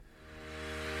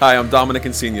Hi, I'm Dominic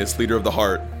Insenius, leader of The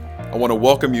Heart. I want to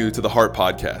welcome you to The Heart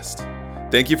Podcast.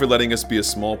 Thank you for letting us be a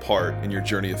small part in your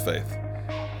journey of faith.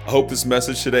 I hope this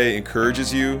message today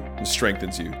encourages you and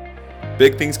strengthens you.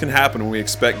 Big things can happen when we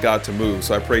expect God to move,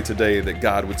 so I pray today that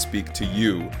God would speak to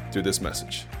you through this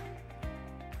message.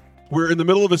 We're in the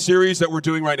middle of a series that we're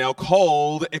doing right now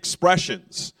called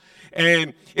Expressions.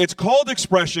 And it's called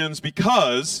Expressions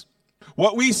because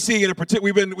what we see in a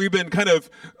particular, we've been kind of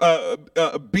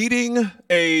beating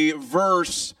a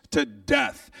verse to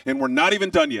death, and we're not even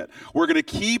done yet. We're going to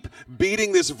keep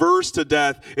beating this verse to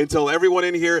death until everyone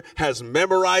in here has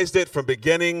memorized it from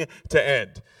beginning to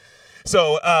end.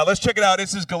 So let's check it out.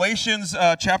 This is Galatians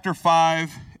chapter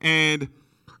 5, and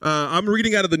I'm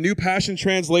reading out of the New Passion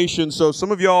Translation. So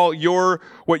some of y'all,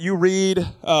 what you read,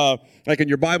 like in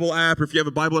your Bible app, or if you have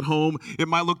a Bible at home, it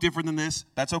might look different than this.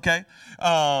 That's okay.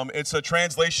 It's a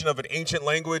translation of an ancient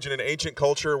language and an ancient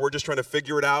culture. We're just trying to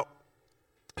figure it out.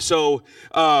 So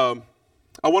I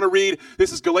want to read,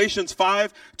 this is Galatians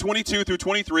 5, 22 through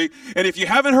 23. And if you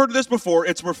haven't heard of this before,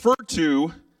 it's referred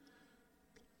to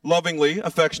lovingly,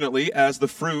 affectionately, as the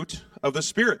fruit of the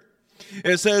Spirit.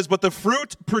 And it says, but the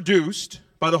fruit produced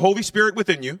by the Holy Spirit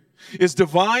within you is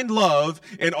divine love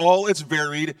in all its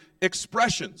varied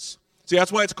expressions. See,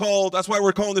 that's why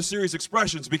we're calling this series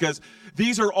Expressions, because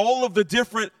these are all of the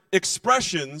different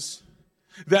expressions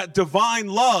that divine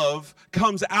love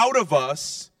comes out of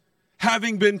us,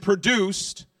 having been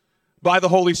produced by the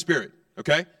Holy Spirit.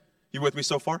 Okay? You with me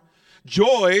so far?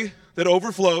 Joy that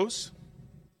overflows,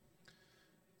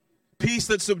 peace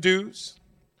that subdues,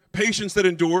 patience that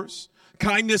endures,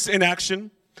 kindness in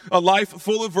action, a life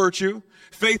full of virtue,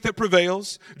 faith that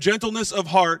prevails, gentleness of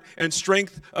heart, and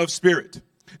strength of spirit.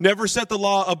 Never set the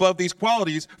law above these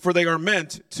qualities, for they are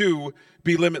meant to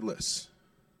be limitless.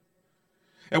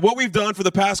 And what we've done for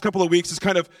the past couple of weeks is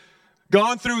kind of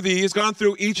gone through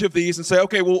each of these and say,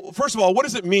 okay, well, first of all, what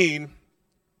does it mean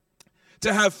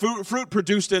to have fruit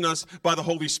produced in us by the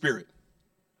Holy Spirit?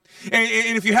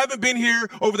 And if you haven't been here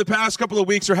over the past couple of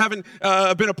weeks or haven't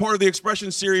been a part of the Expression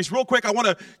series, real quick, I want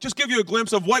to just give you a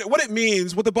glimpse of what it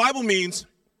means, what the Bible means,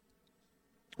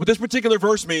 what this particular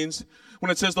verse means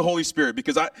when it says the Holy Spirit.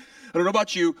 Because I don't know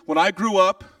about you, when I grew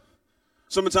up,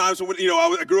 sometimes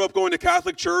I grew up going to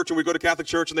Catholic church, and we go to Catholic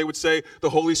church, and they would say the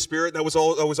Holy Spirit. That was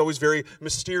always very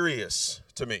mysterious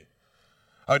to me.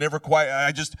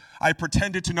 I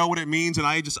pretended to know what it means, and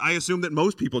I assume that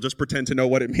most people just pretend to know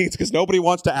what it means because nobody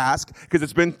wants to ask, because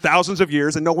it's been thousands of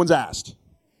years and no one's asked.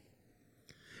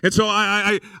 And so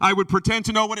I would pretend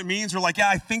to know what it means, or like, yeah,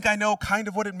 I think I know kind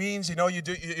of what it means.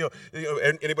 Anybody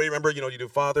remember, you do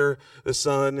Father, the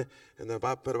Son, and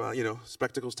the,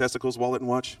 spectacles, testicles, wallet, and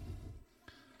watch?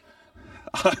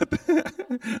 I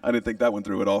didn't think that one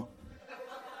through at all.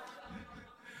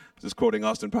 Just quoting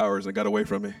Austin Powers, and it got away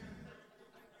from me.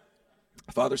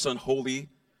 Father, Son, Holy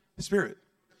Spirit.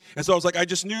 And so I was like, I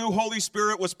just knew Holy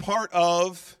Spirit was part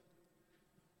of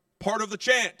the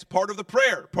chant, part of the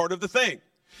prayer, part of the thing.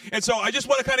 And so I just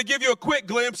want to kind of give you a quick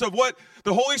glimpse of what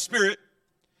the Holy Spirit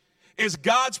is,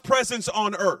 God's presence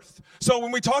on earth. So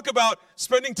when we talk about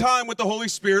spending time with the Holy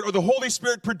Spirit, or the Holy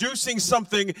Spirit producing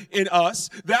something in us,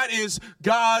 that is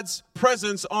God's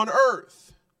presence on earth.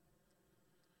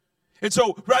 And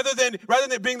so rather than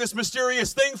it being this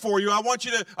mysterious thing for you, I want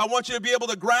you to be able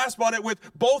to grasp on it with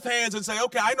both hands and say,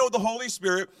 okay, I know the Holy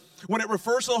Spirit. When it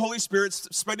refers to the Holy Spirit,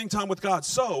 spending time with God.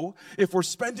 So if we're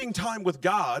spending time with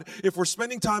God, if we're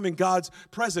spending time in God's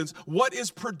presence, what is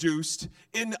produced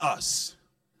in us?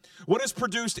 What is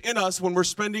produced in us when we're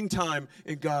spending time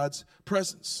in God's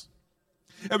presence?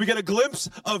 And we get a glimpse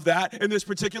of that in this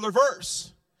particular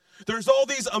verse. There's all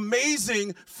these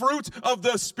amazing fruit of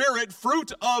the Spirit,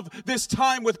 fruit of this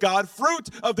time with God,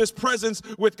 fruit of this presence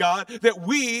with God that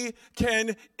we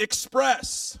can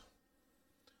express.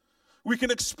 We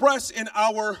can express in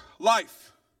our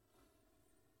life.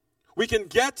 We can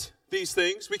get these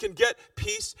things. We can get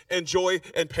peace and joy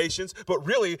and patience, but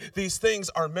really these things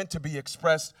are meant to be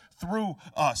expressed through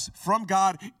us, from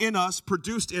God, in us,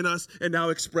 produced in us, and now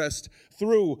expressed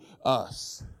through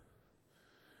us.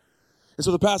 And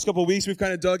so the past couple of weeks, we've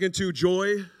kind of dug into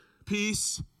joy,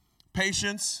 peace,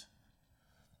 patience.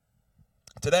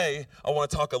 Today, I want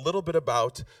to talk a little bit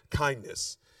about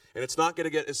kindness. And it's not going to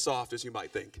get as soft as you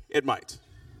might think. It might.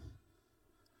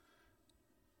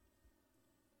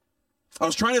 I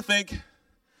was trying to think.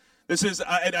 I'm just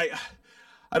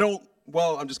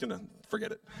going to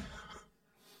forget it.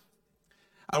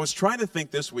 I was trying to think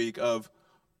this week of,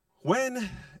 when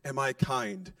am I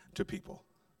kind to people?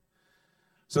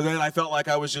 So then I felt like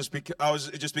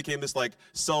it just became this like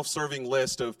self-serving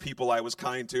list of people I was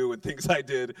kind to and things I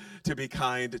did to be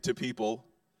kind to people.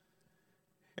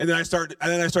 And then I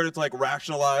started to like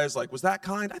rationalize, like, was that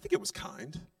kind? I think it was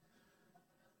kind.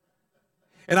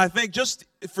 And I think, just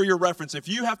for your reference, if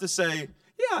you have to say,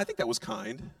 yeah, I think that was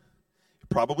kind, it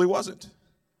probably wasn't. It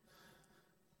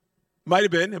might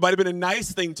have been a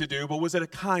nice thing to do, but was it a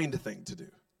kind thing to do?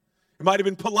 It might have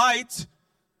been polite,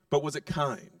 but was it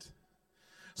kind?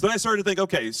 So then I started to think,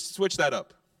 okay, switch that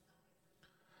up.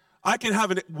 I can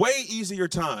have a way easier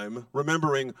time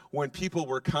remembering when people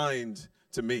were kind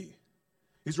to me.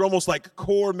 These are almost like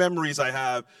core memories I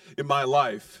have in my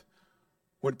life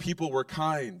when people were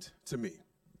kind to me.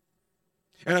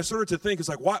 And I started to think, it's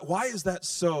like, why is that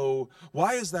so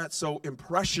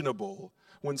impressionable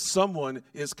when someone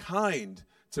is kind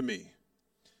to me?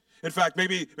 In fact,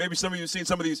 maybe some of you have seen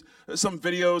some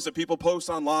videos that people post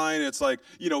online. It's like,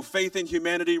 faith in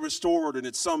humanity restored, and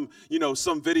it's some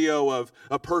video of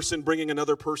a person bringing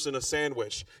another person a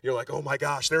sandwich. You're like, oh my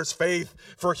gosh, there's faith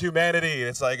for humanity.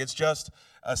 It's like, it's just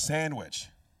a sandwich.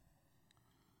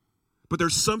 But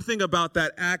there's something about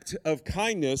that act of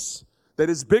kindness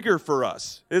that is bigger for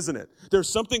us, isn't it? There's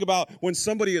something about when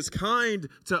somebody is kind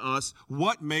to us,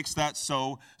 what makes that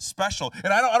so special?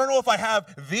 And I don't know if I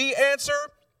have the answer,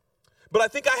 but I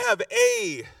think I have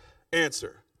a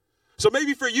answer. So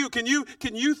maybe for you, can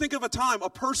you think of a time, a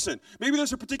person, maybe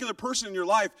there's a particular person in your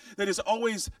life that is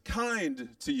always kind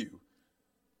to you.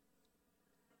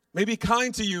 Maybe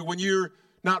kind to you when you're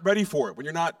not ready for it, when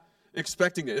you're not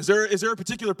expecting it. Is there a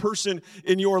particular person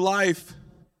in your life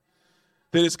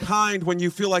that is kind when you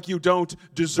feel like you don't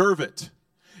deserve it?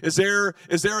 Is there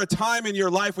a time in your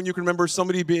life when you can remember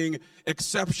somebody being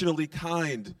exceptionally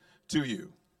kind to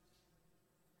you?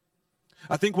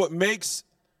 I think what makes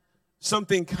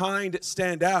something kind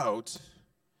stand out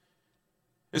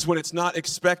is when it's not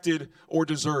expected or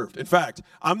deserved. In fact,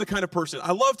 I'm the kind of person,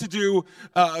 I love to do,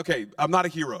 I'm not a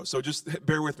hero, so just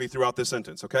bear with me throughout this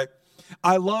sentence, okay?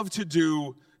 I love to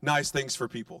do nice things for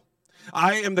people.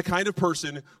 I am the kind of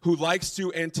person who likes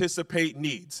to anticipate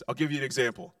needs. I'll give you an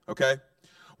example, okay?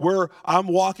 I'm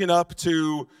walking up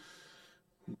to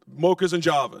Mochas and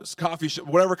Javas, coffee shop,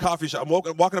 whatever coffee shop.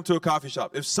 I'm walking up to a coffee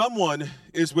shop. If someone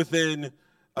is within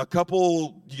a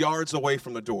couple yards away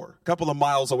from the door, a couple of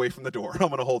miles away from the door, I'm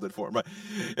going to hold it for them. Right?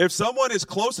 If someone is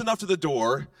close enough to the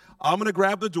door, I'm going to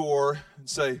grab the door and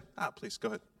say, please, go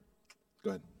ahead. Go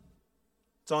ahead.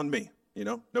 It's on me,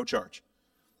 no charge.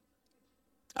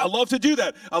 I love to do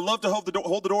that. I love to hold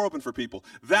the door open for people.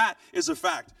 That is a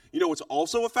fact. You know what's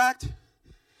also a fact?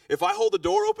 If I hold the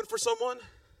door open for someone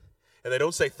and they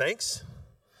don't say thanks,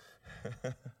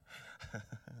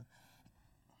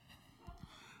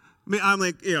 I'm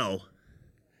like,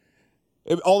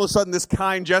 all of a sudden this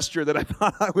kind gesture that I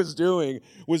thought I was doing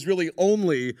was really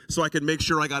only so I could make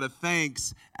sure I got a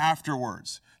thanks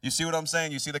afterwards. You see what I'm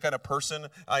saying? You see the kind of person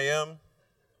I am?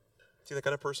 See the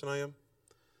kind of person I am?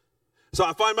 So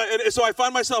I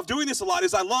find myself doing this a lot.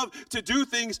 Is I love to do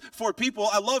things for people.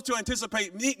 I love to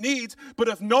anticipate needs, but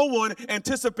if no one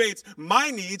anticipates my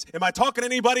needs, am I talking to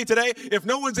anybody today? If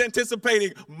no one's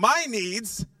anticipating my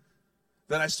needs,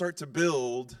 then I start to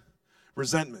build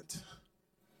resentment.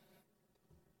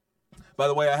 By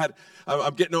the way,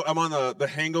 I'm on the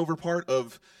hangover part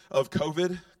of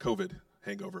COVID. COVID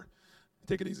hangover.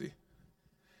 Take it easy.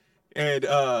 And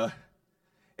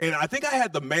I think I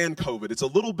had the man COVID. It's a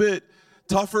little bit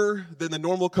tougher than the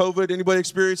normal COVID. Anybody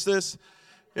experience this?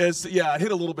 It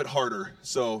hit a little bit harder.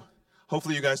 So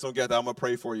hopefully you guys don't get that. I'm going to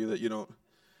pray for you that you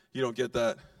don't get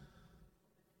that.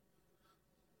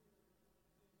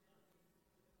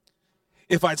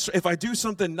 If I do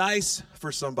something nice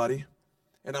for somebody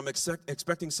and I'm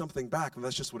expecting something back, and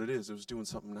that's just what it is. It was doing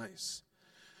something nice.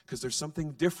 Because there's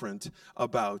something different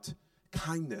about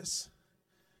kindness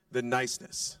than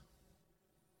niceness.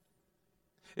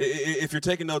 If you're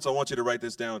taking notes, I want you to write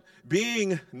this down.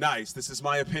 Being nice, this is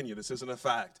my opinion, this isn't a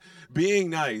fact. Being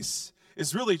nice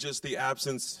is really just the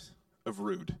absence of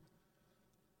rude.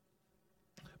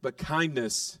 But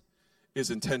kindness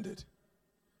is intended.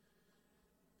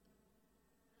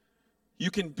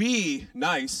 You can be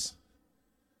nice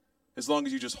as long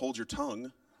as you just hold your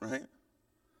tongue, right?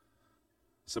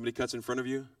 Somebody cuts in front of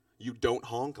you, you don't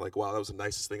honk, like, wow, that was the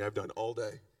nicest thing I've done all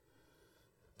day.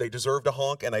 They deserved a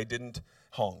honk, and I didn't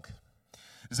honk.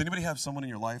 Does anybody have someone in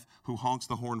your life who honks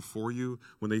the horn for you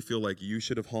when they feel like you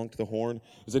should have honked the horn?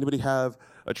 Does anybody have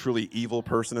a truly evil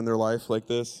person in their life like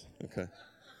this? Okay.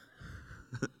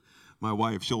 My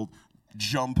wife, she'll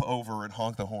jump over and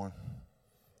honk the horn.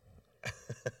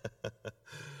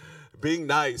 Being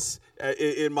nice,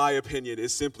 in my opinion,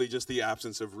 is simply just the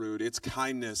absence of rude. It's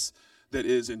kindness that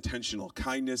is intentional.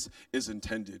 Kindness is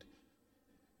intended.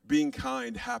 Being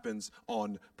kind happens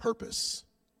on purpose.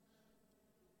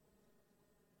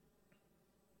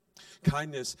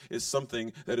 Kindness is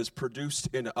something that is produced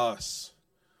in us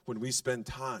when we spend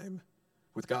time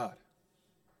with God.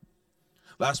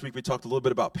 Last week we talked a little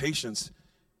bit about patience.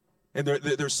 And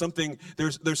there's something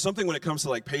when it comes to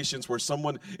like patience where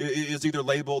someone is either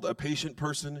labeled a patient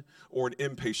person or an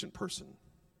impatient person.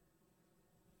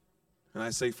 And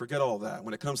I say, forget all that.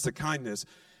 When it comes to kindness,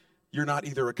 you're not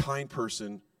either a kind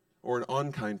person or an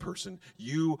unkind person.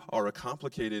 You are a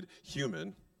complicated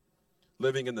human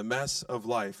living in the mess of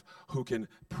life who can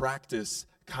practice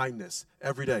kindness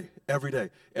every day, every day,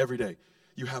 every day.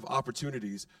 You have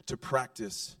opportunities to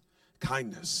practice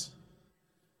kindness.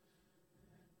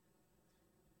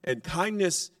 And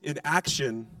kindness in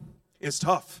action is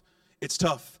tough. It's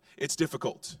tough. It's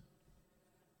difficult.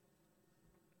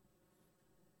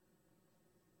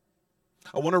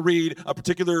 I want to read a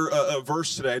particular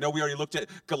verse today. I know we already looked at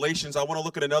Galatians. I want to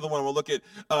look at another one. I want to look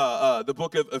at the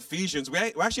book of Ephesians. We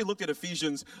actually looked at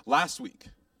Ephesians last week.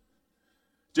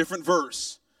 Different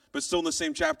verse, but still in the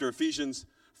same chapter, Ephesians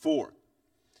 4.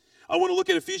 I want to look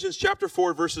at Ephesians chapter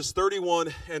 4, verses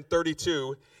 31 and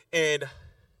 32, and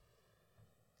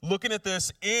looking at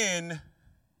this in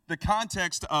the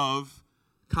context of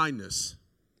kindness,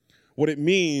 what it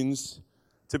means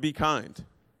to be kind.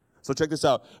 So check this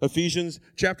out. Ephesians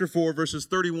chapter 4, verses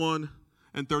 31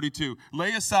 and 32.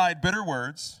 Lay aside bitter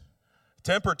words,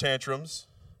 temper tantrums,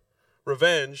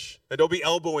 revenge, and don't be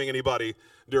elbowing anybody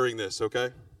during this,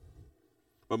 okay?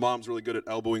 My mom's really good at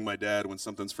elbowing my dad when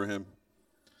something's for him.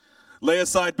 Lay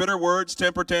aside bitter words,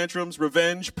 temper tantrums,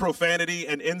 revenge, profanity,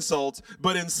 and insult,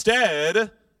 but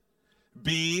instead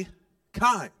be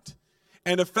kind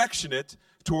and affectionate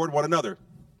toward one another.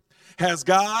 Has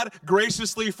God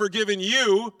graciously forgiven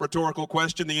you? Rhetorical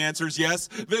question. The answer is yes.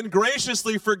 Then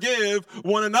graciously forgive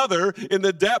one another in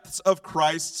the depths of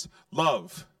Christ's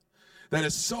love. That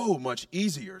is so much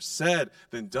easier said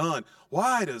than done.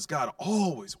 Why does God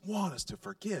always want us to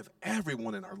forgive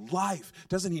everyone in our life?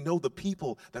 Doesn't he know the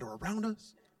people that are around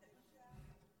us?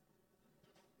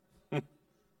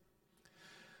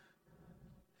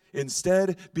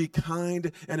 Instead, be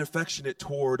kind and affectionate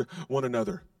toward one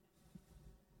another.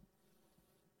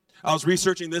 I was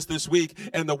researching this week,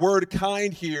 and the word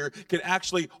kind here can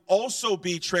actually also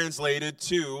be translated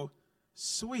to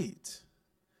sweet.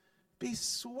 Be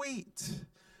sweet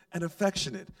and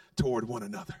affectionate toward one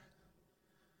another.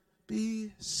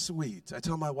 Be sweet. I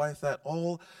tell my wife that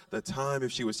all the time.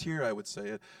 If she was here, I would say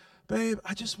it. Babe,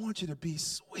 I just want you to be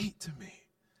sweet to me.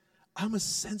 I'm a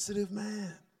sensitive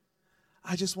man.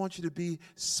 I just want you to be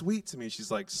sweet to me. She's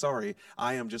like, sorry,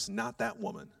 I am just not that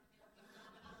woman.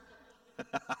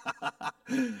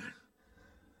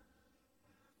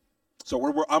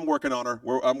 So I'm working on her.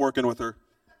 I'm working with her.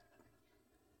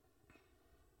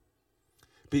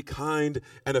 Be kind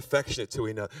and affectionate to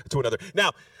another.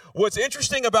 Now, what's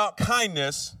interesting about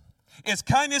kindness is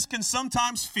kindness can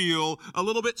sometimes feel a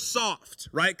little bit soft,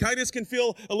 right? Kindness can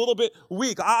feel a little bit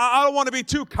weak. I don't want to be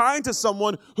too kind to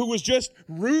someone who was just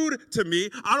rude to me.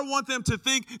 I don't want them to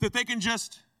think that they can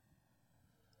just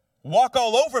walk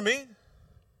all over me.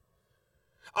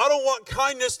 I don't want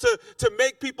kindness to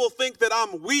make people think that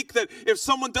I'm weak, that if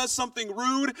someone does something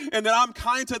rude and that I'm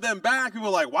kind to them back, people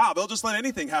are like, wow, they'll just let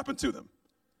anything happen to them.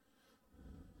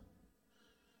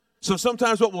 So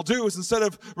sometimes what we'll do is instead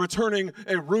of returning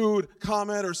a rude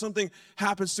comment or something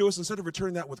happens to us, instead of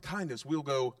returning that with kindness, we'll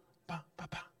go, ba, ba,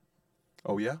 ba.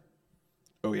 Oh yeah?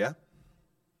 Oh yeah?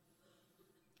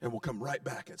 And we'll come right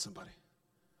back at somebody.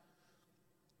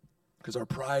 Because our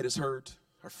pride is hurt,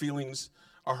 our feelings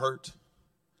are hurt.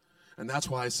 And that's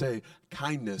why I say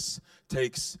kindness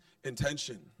takes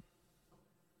intention.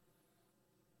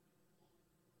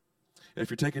 And if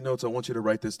you're taking notes, I want you to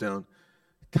write this down.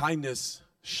 Kindness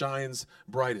shines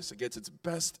brightest. It gets its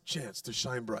best chance to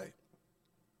shine bright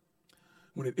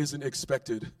when it isn't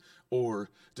expected or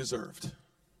deserved.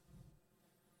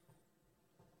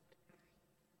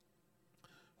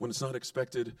 When it's not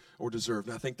expected or deserved.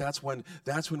 And I think that's when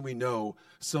we know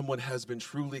someone has been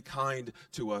truly kind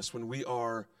to us, when we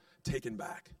are taken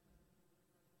back.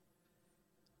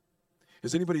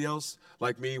 Is anybody else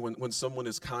like me, when someone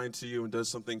is kind to you and does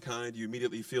something kind, you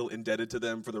immediately feel indebted to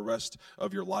them for the rest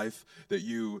of your life? That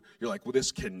you're like, well,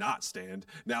 this cannot stand.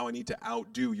 Now I need to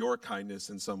outdo your kindness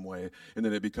in some way. And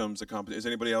then it becomes a competition. Is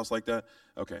anybody else like that?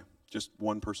 Okay, just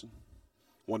one person.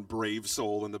 One brave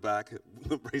soul in the back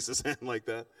raises his hand like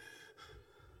that.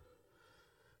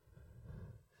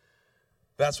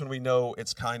 That's when we know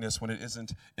it's kindness, when it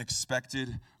isn't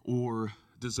expected or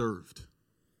deserved.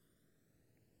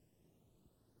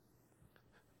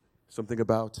 Something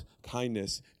about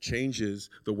kindness changes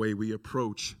the way we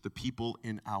approach the people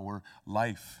in our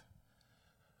life.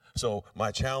 So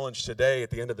my challenge today, at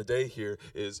the end of the day here,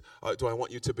 is do I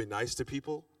want you to be nice to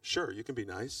people? Sure, you can be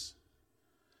nice.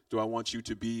 Do I want you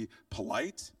to be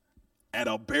polite? At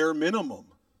a bare minimum.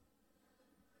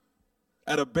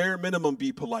 At a bare minimum,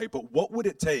 be polite. But what would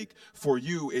it take for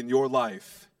you in your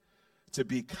life to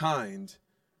be kind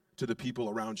to the people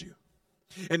around you?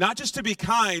 And not just to be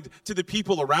kind to the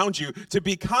people around you, to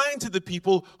be kind to the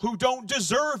people who don't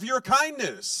deserve your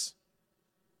kindness.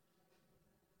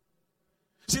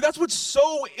 See, that's what's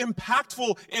so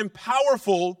impactful and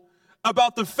powerful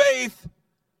about the faith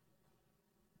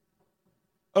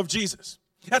of Jesus.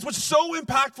 That's what's so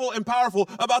impactful and powerful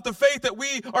about the faith that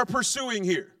we are pursuing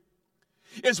here.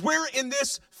 Is we're in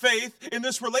this faith, in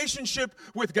this relationship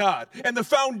with God. And the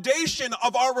foundation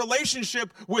of our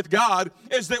relationship with God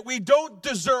is that we don't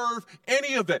deserve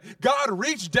any of it. God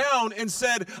reached down and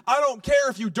said, I don't care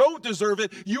if you don't deserve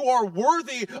it. You are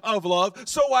worthy of love,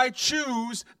 so I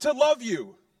choose to love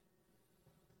you.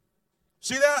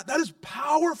 See that? That is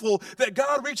powerful that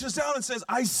God reaches down and says,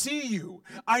 I see you.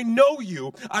 I know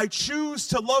you. I choose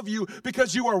to love you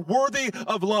because you are worthy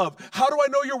of love. How do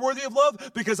I know you're worthy of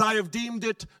love? Because I have deemed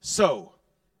it so.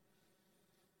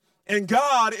 And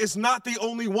God is not the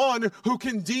only one who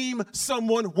can deem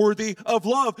someone worthy of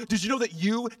love. Did you know that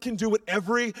you can do it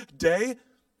every day?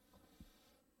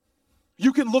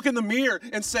 You can look in the mirror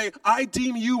and say, I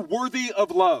deem you worthy of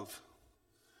love.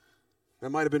 That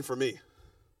might have been for me.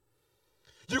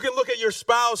 You can look at your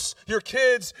spouse, your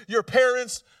kids, your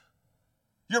parents,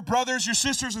 your brothers, your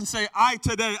sisters, and say,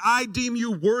 I deem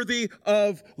you worthy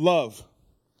of love.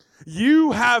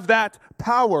 You have that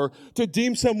power to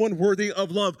deem someone worthy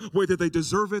of love, whether they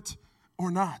deserve it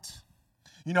or not.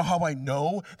 You know how I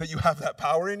know that you have that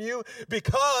power in you?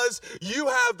 Because you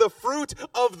have the fruit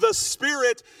of the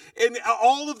Spirit and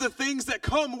all of the things that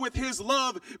come with His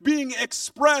love being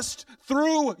expressed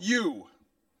through you.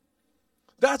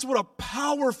 That's what a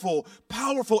powerful,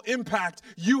 powerful impact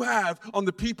you have on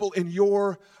the people in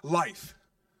your life.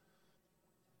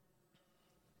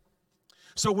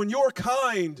 So when you're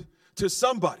kind to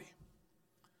somebody,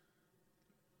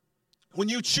 when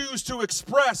you choose to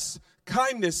express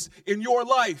kindness in your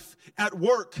life, at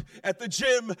work, at the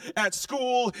gym, at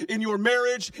school, in your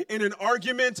marriage, in an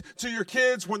argument to your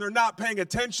kids when they're not paying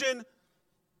attention,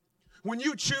 when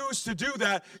you choose to do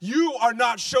that, you are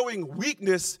not showing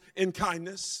weakness in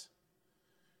kindness.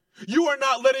 You are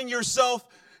not letting yourself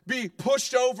be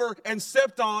pushed over and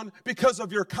stepped on because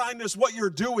of your kindness. What you're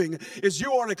doing is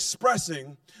you are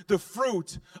expressing the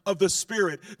fruit of the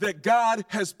Spirit that God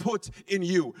has put in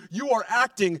you. You are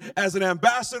acting as an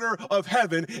ambassador of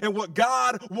heaven and what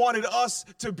God wanted us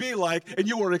to be like, and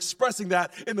you are expressing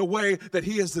that in the way that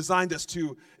He has designed us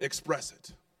to express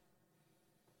it.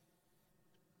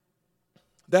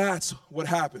 That's what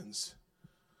happens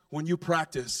when you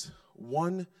practice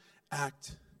one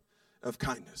act of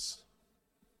kindness.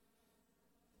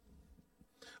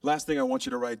 Last thing I want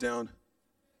you to write down.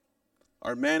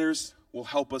 Our manners will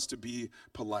help us to be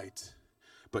polite,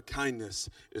 but kindness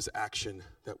is action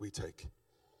that we take.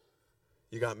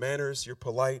 You got manners, you're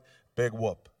polite, big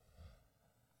whoop.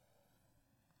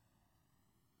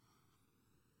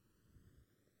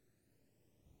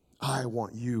 I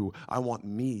want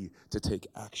me to take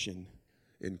action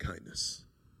in kindness.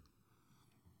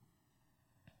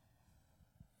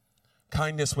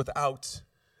 Kindness without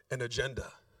an agenda.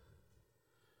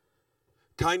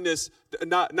 Kindness,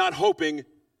 not hoping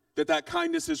that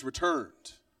kindness is returned.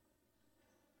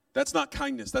 That's not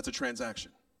kindness, that's a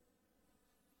transaction.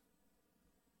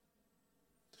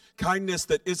 Kindness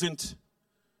that isn't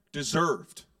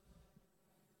deserved.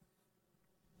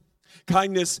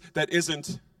 Kindness that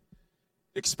isn't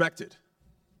expected.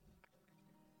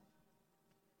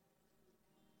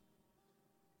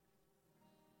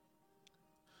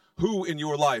 Who in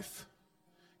your life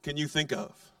can you think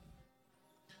of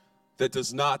that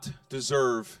does not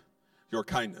deserve your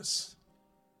kindness?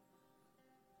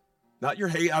 Not your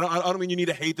hate. I don't mean you need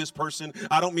to hate this person.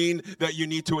 I don't mean that you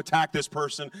need to attack this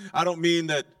person. I don't mean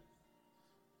that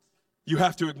you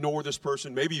have to ignore this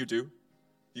person. Maybe you do.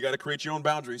 You got to create your own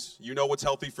boundaries. You know what's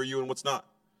healthy for you and what's not.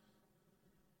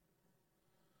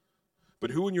 But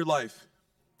who in your life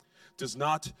does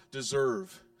not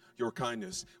deserve your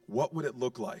kindness? What would it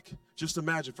look like? Just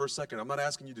imagine for a second. I'm not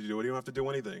asking you to do it. You don't have to do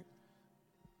anything.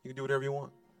 You can do whatever you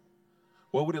want.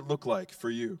 What would it look like for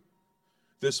you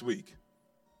this week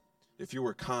if you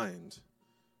were kind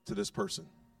to this person?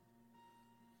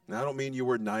 Now, I don't mean you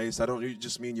were nice. I don't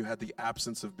just mean you had the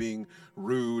absence of being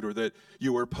rude or that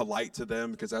you were polite to them,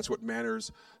 because that's what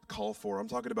manners call for. I'm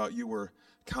talking about you were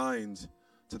kind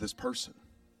to this person.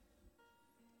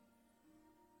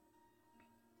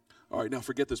 All right, now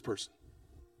forget this person.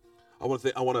 I want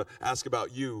to ask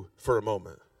about you for a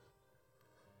moment.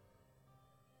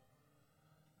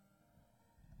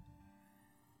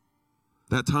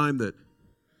 That time that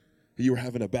you were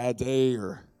having a bad day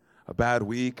or a bad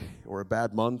week or a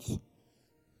bad month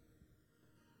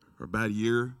or a bad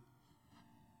year,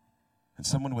 and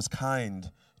someone was kind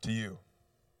to you.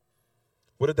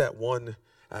 What did that one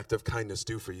act of kindness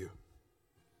do for you?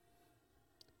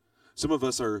 Some of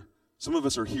us are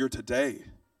here today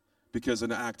because of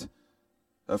an act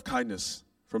of kindness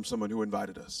from someone who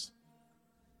invited us.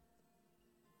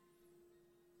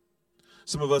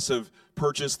 Some of us have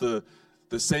purchased the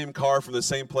same car from the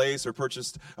same place, or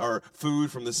purchased our food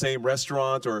from the same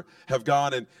restaurant, or have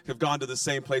gone to the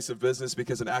same place of business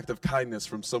because of an act of kindness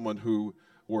from someone who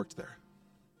worked there.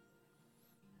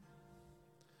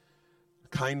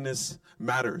 Kindness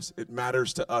matters. It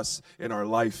matters to us in our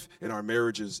life, in our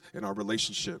marriages, in our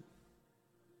relationship.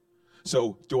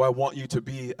 So, do I want you to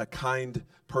be a kind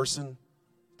person?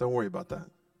 Don't worry about that.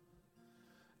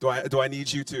 Do I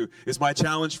need you to? Is my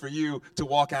challenge for you to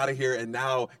walk out of here and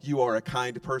now you are a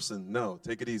kind person? No,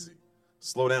 take it easy.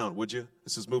 Slow down, would you?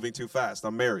 This is moving too fast.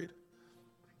 I'm married.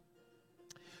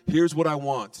 Here's what I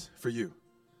want for you.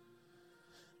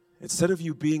 Instead of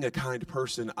you being a kind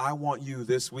person, I want you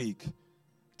this week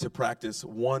to practice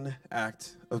one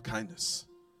act of kindness.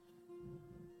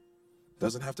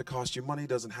 Doesn't have to cost you money,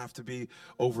 doesn't have to be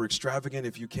over extravagant.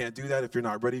 If you can't do that, if you're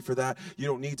not ready for that, you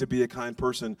don't need to be a kind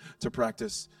person to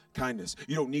practice kindness.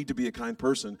 You don't need to be a kind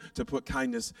person to put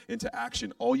kindness into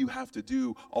action. All you have to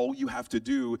do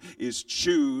is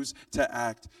choose to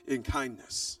act in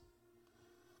kindness.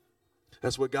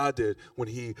 That's what God did when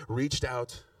he reached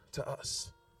out to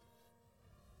us.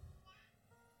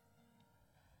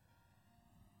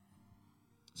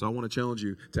 So I want to challenge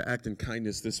you to act in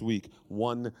kindness this week,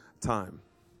 one time.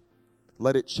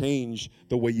 Let it change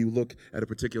the way you look at a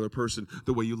particular person,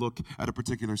 the way you look at a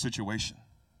particular situation.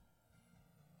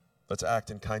 Let's act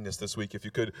in kindness this week. If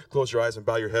you could close your eyes and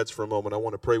bow your heads for a moment, I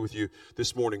want to pray with you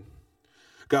this morning.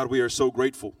 God, we are so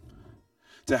grateful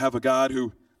to have a God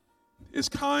who is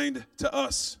kind to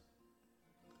us,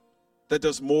 that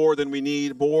does more than we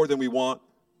need, more than we want.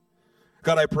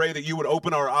 God, I pray that you would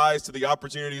open our eyes to the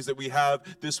opportunities that we have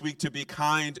this week to be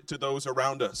kind to those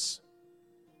around us.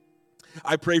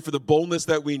 I pray for the boldness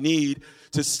that we need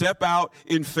to step out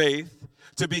in faith,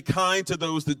 to be kind to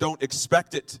those that don't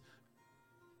expect it,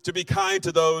 to be kind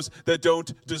to those that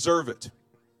don't deserve it.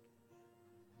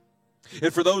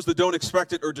 And for those that don't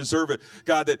expect it or deserve it,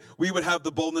 God, that we would have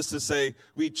the boldness to say,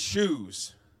 we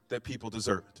choose that people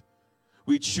deserve it.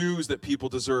 We choose that people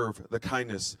deserve the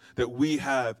kindness that we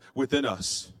have within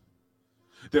us,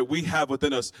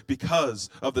 because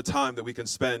of the time that we can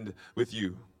spend with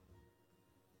you.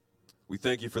 We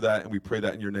thank you for that, and we pray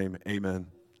that in your name. Amen.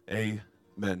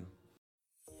 Amen.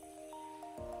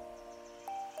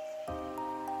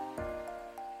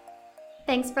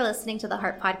 Thanks for listening to the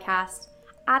Heart Podcast.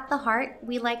 At the Heart,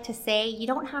 we like to say you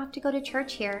don't have to go to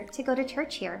church here to go to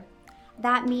church here.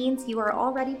 That means you are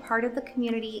already part of the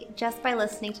community just by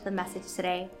listening to the message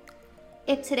today.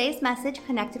 If today's message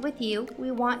connected with you,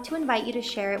 we want to invite you to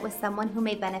share it with someone who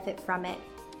may benefit from it.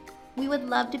 We would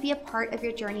love to be a part of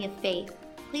your journey of faith.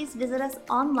 Please visit us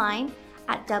online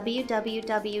at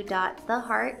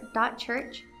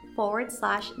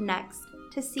www.theheart.church/next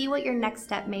to see what your next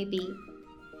step may be.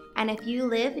 And if you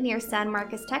live near San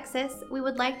Marcos, Texas, we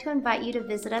would like to invite you to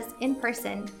visit us in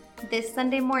person this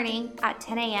Sunday morning at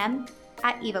 10 a.m.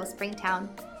 at Evo Springtown.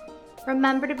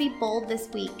 Remember to be bold this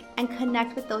week and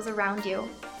connect with those around you.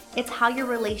 It's how your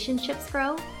relationships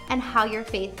grow and how your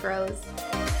faith grows.